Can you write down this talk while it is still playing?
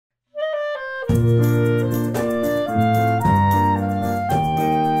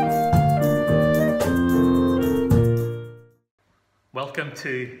Welcome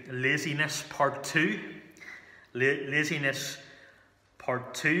to Laziness Part 2. Laziness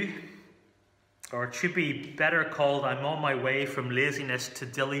Part 2, or it should be better called I'm on my way from laziness to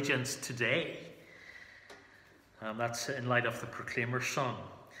diligence today. That's in light of the Proclaimer's song.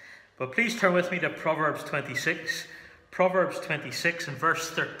 But please turn with me to Proverbs 26. Proverbs 26 and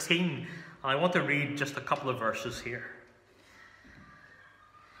verse 13. I want to read just a couple of verses here.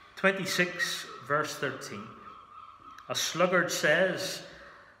 26 verse 13. A sluggard says,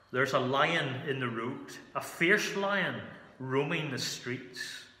 there's a lion in the road, a fierce lion roaming the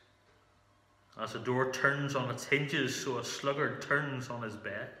streets. As a door turns on its hinges, so a sluggard turns on his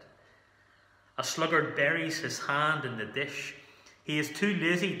bed. A sluggard buries his hand in the dish. He is too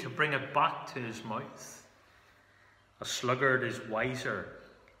lazy to bring it back to his mouth. A sluggard is wiser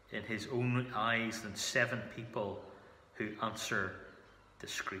in his own eyes than 7 people who answer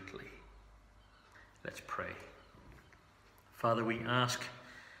discreetly. Let's pray. Father, we ask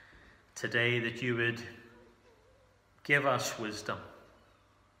today that you would give us wisdom.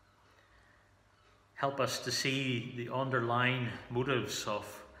 Help us to see the underlying motives of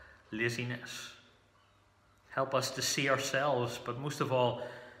laziness. Help us to see ourselves, but most of all,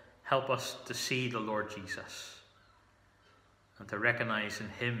 help us to see the Lord Jesus and to recognize in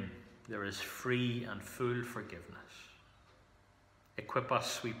him there is free and full forgiveness. Equip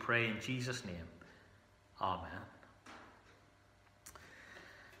us, we pray, in Jesus' name. Amen.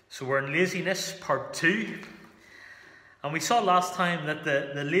 So we're in Laziness Part 2. And we saw last time that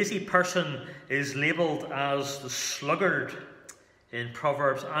the lazy person is labelled as the sluggard in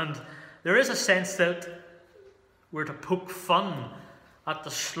Proverbs. And there is a sense that we're to poke fun at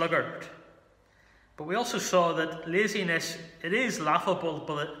the sluggard. But we also saw that laziness, it is laughable,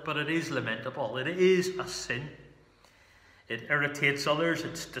 but it is lamentable. It is a sin. It irritates others,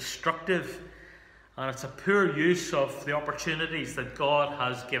 it's destructive, and it's a poor use of the opportunities that God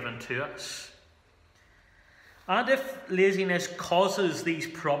has given to us. And if laziness causes these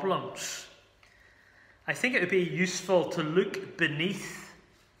problems, I think it would be useful to look beneath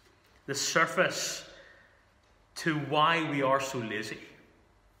the surface to why we are so lazy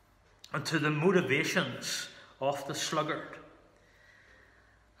and to the motivations of the sluggard.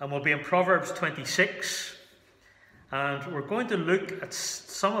 And we'll be in Proverbs 26. And we're going to look at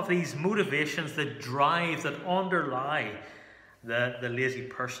some of these motivations that drive, that underlie the lazy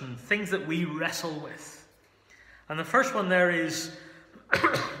person, things that we wrestle with. And the first one there is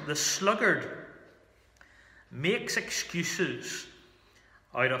the sluggard makes excuses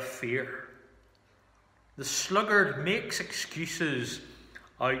out of fear. The sluggard makes excuses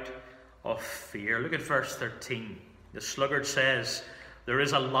out of fear. Look at verse 13. The sluggard says, there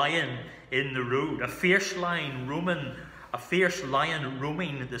is a lion in the road, a fierce lion roaming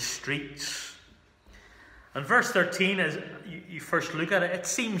the streets. And verse 13, as you first look at it, it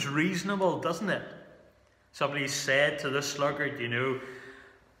seems reasonable, doesn't it? Somebody said to the sluggard,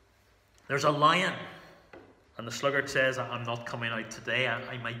 there's a lion. And the sluggard says, I'm not coming out today,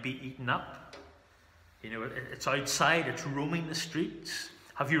 I might be eaten up. It's outside, it's roaming the streets.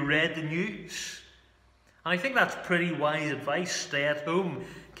 Have you read the news? And I think that's pretty wise advice. Stay at home.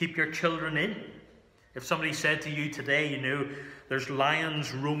 Keep your children in. If somebody said to you today, there's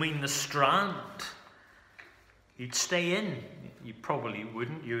lions roaming the Strand, you'd stay in. You probably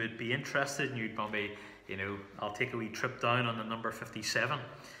wouldn't. You would be interested and you'd probably, I'll take a wee trip down on the number 57.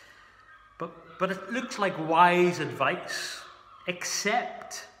 But it looks like wise advice,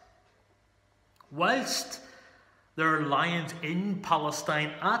 except whilst there are lions in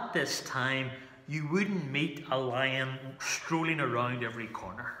Palestine at this time, you wouldn't meet a lion strolling around every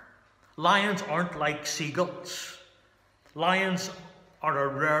corner. Lions aren't like seagulls. Lions are a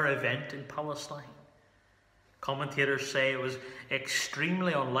rare event in Palestine. Commentators say it was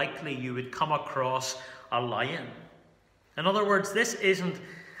extremely unlikely you would come across a lion. In other words, this isn't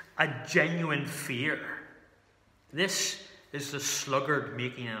a genuine fear. This is the sluggard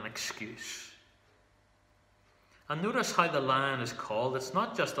making an excuse. And notice how the lion is called. It's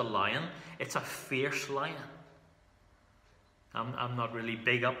not just a lion, it's a fierce lion. I'm not really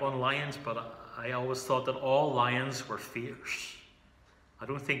big up on lions, but I always thought that all lions were fierce. I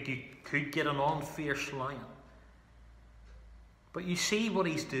don't think you could get an unfierce lion. But you see what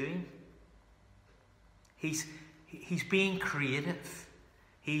he's doing? He's being creative.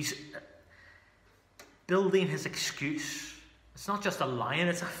 He's building his excuse. It's not just a lion,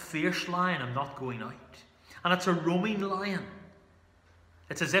 it's a fierce lion. I'm not going out. And it's a roaming lion.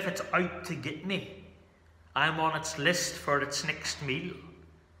 It's as if it's out to get me. I'm on its list for its next meal.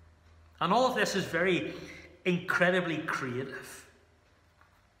 And all of this is very incredibly creative.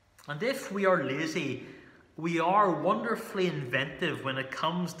 And if we are lazy, we are wonderfully inventive when it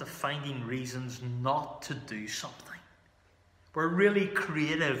comes to finding reasons not to do something. We're really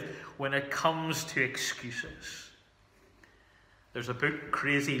creative when it comes to excuses. There's a book,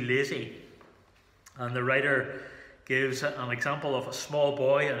 Crazy Lazy, and the writer gives an example of a small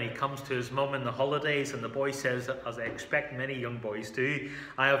boy, and he comes to his mum in the holidays, and the boy says, as I expect many young boys do,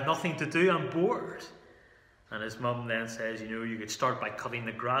 I have nothing to do, I'm bored. And his mum then says, you could start by cutting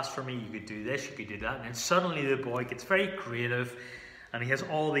the grass for me, you could do this, you could do that. And then suddenly the boy gets very creative, and he has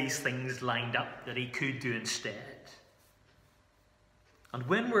all these things lined up that he could do instead. And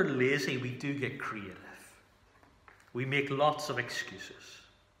when we're lazy, we do get creative. We make lots of excuses.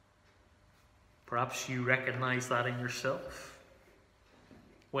 Perhaps you recognize that in yourself.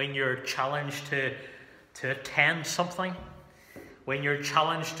 When you're challenged to attend something, when you're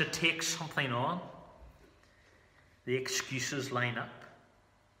challenged to take something on, the excuses line up.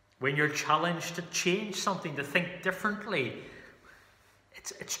 When you're challenged to change something, to think differently,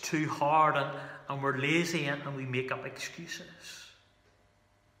 it's too hard, and we're lazy, and we make up excuses.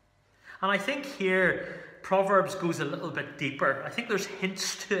 And I think here, Proverbs goes a little bit deeper. I think there's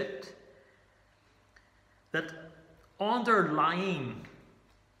hints to it. That underlying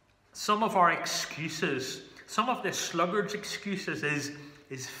some of our excuses, some of the sluggard's excuses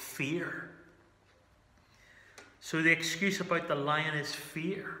is fear. So the excuse about the lion is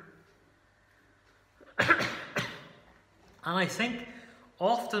fear. And I think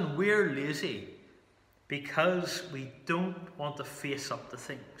often we're lazy because we don't want to face up to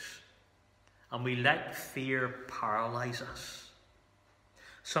things. And we let fear paralyze us.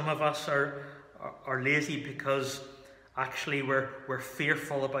 Some of us are lazy because actually we're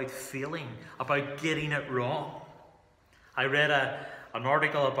fearful about failing, about getting it wrong. I read an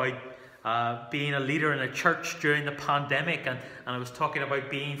article about being a leader in a church during the pandemic, and I was talking about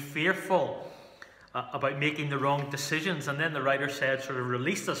being fearful about making the wrong decisions. And then the writer said, sort of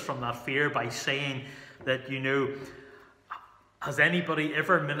released us from that fear by saying that, has anybody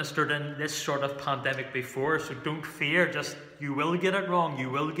ever ministered in this sort of pandemic before? So don't fear, just you will get it wrong,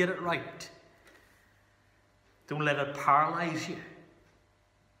 you will get it right. Don't let it paralyze you.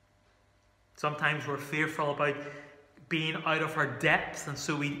 Sometimes we're fearful about being out of our depth, and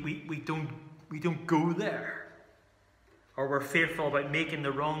so we don't go there. Or we're fearful about making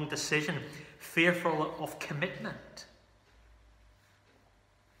the wrong decision, fearful of commitment.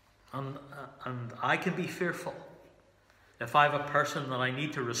 And I can be fearful. If I have a person that I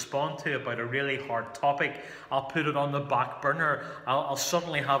need to respond to about a really hard topic, I'll put it on the back burner. I'll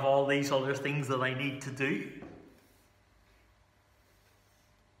suddenly have all these other things that I need to do.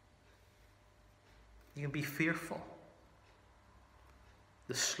 You can be fearful.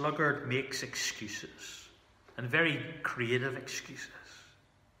 The sluggard makes excuses, and very creative excuses.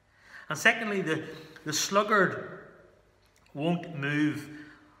 And secondly, the sluggard won't move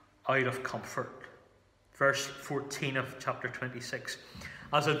out of comfort. Verse 14 of chapter 26.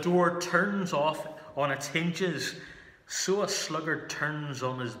 As a door turns off on its hinges, so a sluggard turns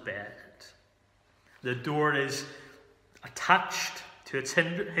on his bed. The door is attached to its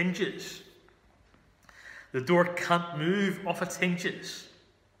hinges. The door can't move off its hinges.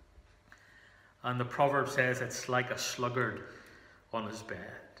 And the proverb says it's like a sluggard on his bed.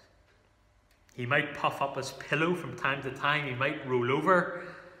 He might puff up his pillow from time to time, he might roll over,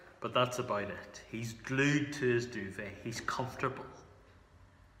 but that's about it. He's glued to his duvet. He's comfortable.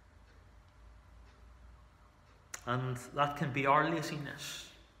 And that can be our laziness.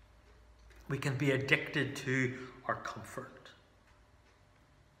 We can be addicted to our comfort.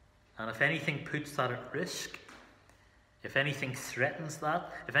 And if anything puts that at risk, if anything threatens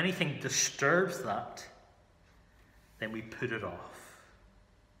that, if anything disturbs that, then we put it off.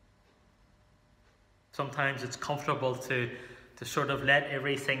 Sometimes it's comfortable to sort of let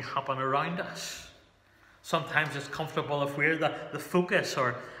everything happen around us. Sometimes it's comfortable if we're the focus,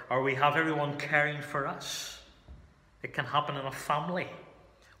 or we have everyone caring for us. It can happen in a family.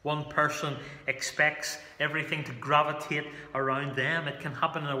 One person expects everything to gravitate around them. It can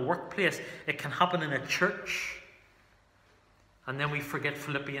happen in a workplace. It can happen in a church. And then we forget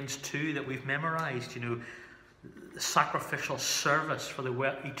Philippians 2 that we've memorized, the sacrificial service for the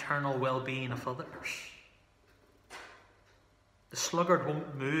eternal well-being of others. The sluggard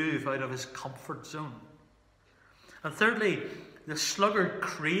won't move out of his comfort zone. And thirdly, the sluggard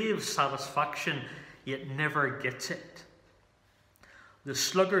craves satisfaction, yet never gets it. The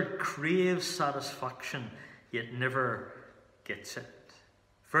sluggard craves satisfaction, yet never gets it.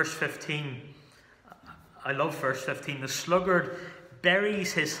 Verse 15, I love verse 15. The sluggard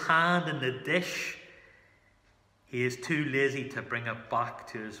buries his hand in the dish, he is too lazy to bring it back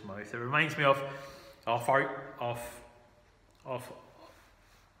to his mouth. It reminds me of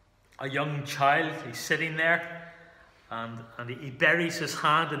a young child. He's sitting there and he buries his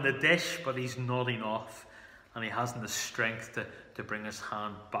hand in the dish, but he's nodding off, and he hasn't the strength to bring his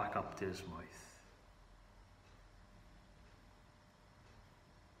hand back up to his mouth.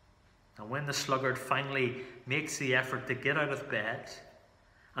 And when the sluggard finally makes the effort to get out of bed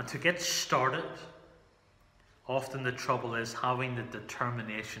and to get started, often the trouble is having the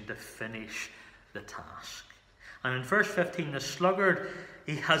determination to finish the task. And in verse 15, the sluggard,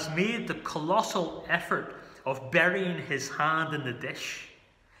 he has made the colossal effort of burying his hand in the dish.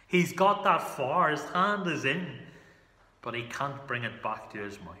 He's got that far, his hand is in, but he can't bring it back to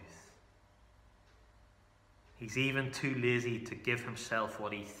his mouth. He's even too lazy to give himself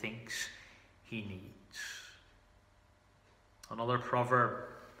what he thinks he needs. Another proverb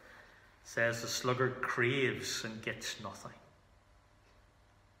says the sluggard craves and gets nothing.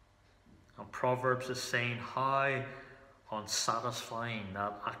 And Proverbs is saying how unsatisfying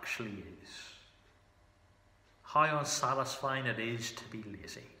that actually is. How unsatisfying it is to be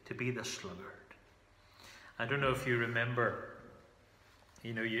lazy, to be the sluggard. I don't know if you remember,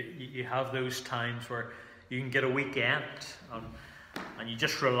 you have those times where you can get a weekend and you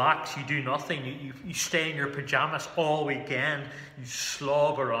just relax, you do nothing, you stay in your pajamas all weekend, you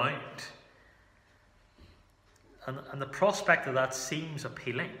slob around. And the prospect of that seems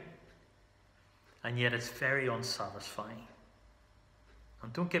appealing, and yet it's very unsatisfying.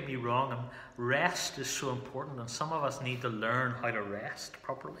 And don't get me wrong, rest is so important, and some of us need to learn how to rest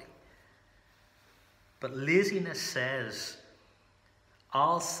properly. But laziness says,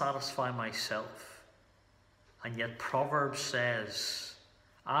 I'll satisfy myself. And yet Proverbs says,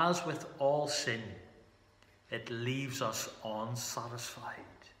 as with all sin, it leaves us unsatisfied.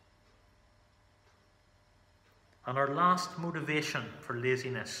 And our last motivation for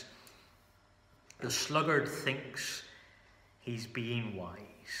laziness, the sluggard thinks he's being wise.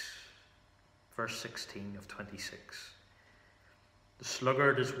 Verse 16 of 26. The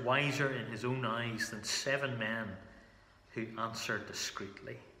sluggard is wiser in his own eyes than 7 men who answer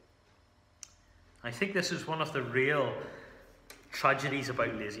discreetly. I think this is one of the real tragedies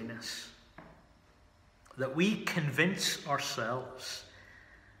about laziness. That we convince ourselves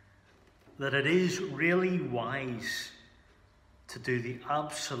that it is really wise to do the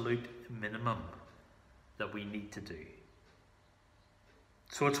absolute minimum that we need to do.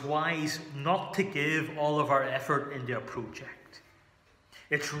 So it's wise not to give all of our effort into a project.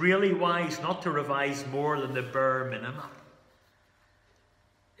 It's really wise not to revise more than the bare minimum.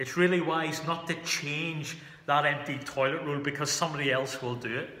 It's really wise not to change that empty toilet roll because somebody else will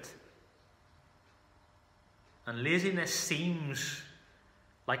do it. And laziness seems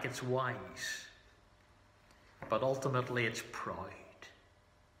like it's wise, but ultimately it's proud.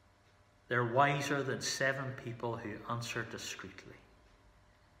 They're wiser than 7 people who answer discreetly.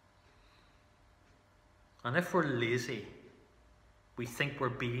 And if we're lazy, we think we're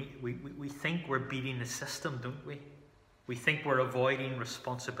beating the system, don't we? We think we're avoiding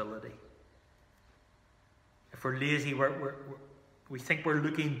responsibility. If we're lazy, we think we're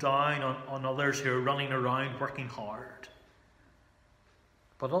looking down on others who are running around working hard.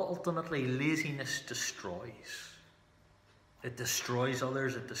 But ultimately, laziness destroys. It destroys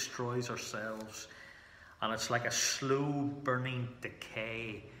others, it destroys ourselves. And it's like a slow burning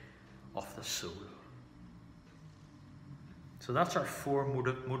decay of the soul. So that's our 4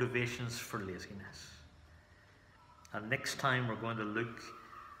 motivations for laziness. And next time we're going to look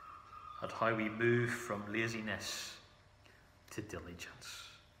at how we move from laziness to diligence.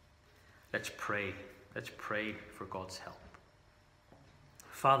 Let's pray. Let's pray for God's help.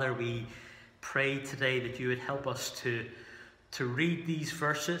 Father, we pray today that you would help us to read these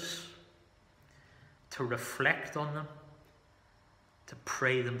verses, to reflect on them, to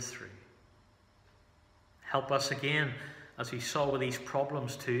pray them through. Help us again, as we saw with these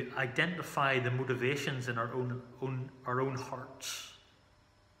problems, to identify the motivations in our own hearts,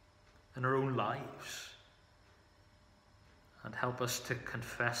 in our own lives, and help us to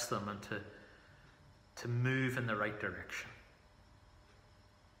confess them and to move in the right direction.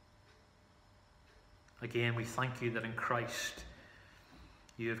 Again, we thank you that in Christ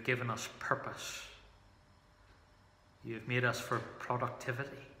you have given us purpose. You have made us for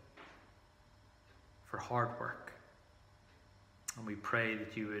productivity, for hard work. And we pray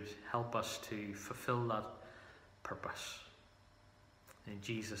that you would help us to fulfill that purpose. In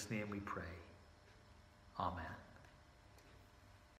Jesus' name we pray. Amen.